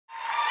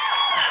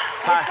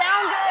You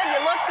sound good. You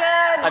look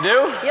good. I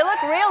do? You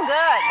look real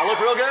good. I look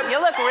real good? You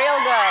look real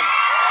good.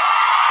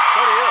 So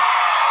do you.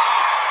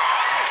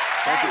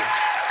 Thank you.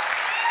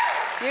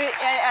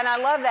 And I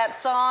love that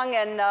song,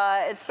 and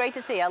it's great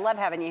to see you. I love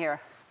having you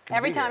here.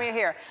 Every time you're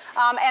here.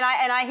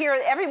 And I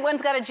hear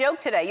everyone's got a joke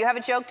today. You have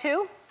a joke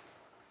too?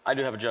 I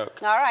do have a joke.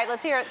 All right,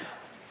 let's hear it.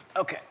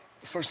 Okay,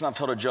 it's the first time I've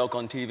told a joke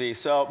on TV.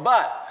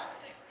 But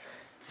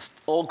this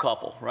old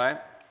couple, right?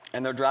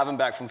 And they're driving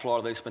back from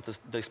Florida.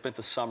 They spent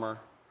the summer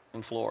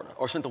in Florida,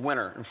 or spent the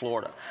winter in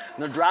Florida.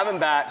 And they're driving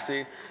back,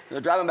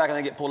 and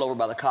they get pulled over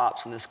by the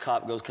cops. And this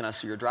cop goes, "Can I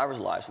see your driver's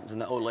license?"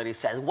 And the old lady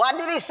says, "What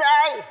did he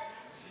say?"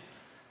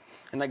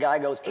 And the guy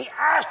goes, "He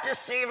asked to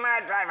see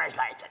my driver's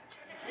license."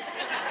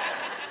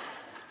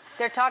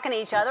 They're talking to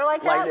each other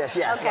like that? Like this,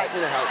 yes. Okay. Like,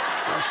 you know,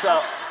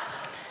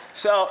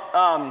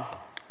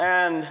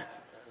 and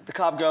the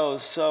cop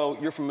goes, "So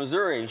you're from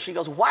Missouri?" And she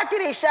goes, "What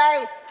did he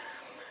say?"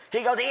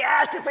 He goes, "He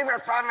asked if we were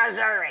from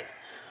Missouri."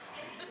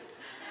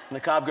 And the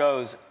cop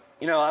goes,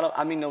 "You know,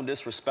 I mean no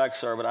disrespect,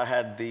 sir, but I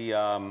had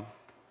the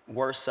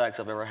worst sex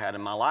I've ever had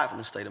in my life in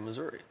the state of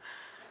Missouri."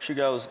 She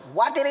goes,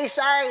 "What did he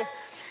say?"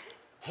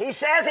 "He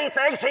says he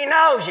thinks he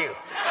knows you."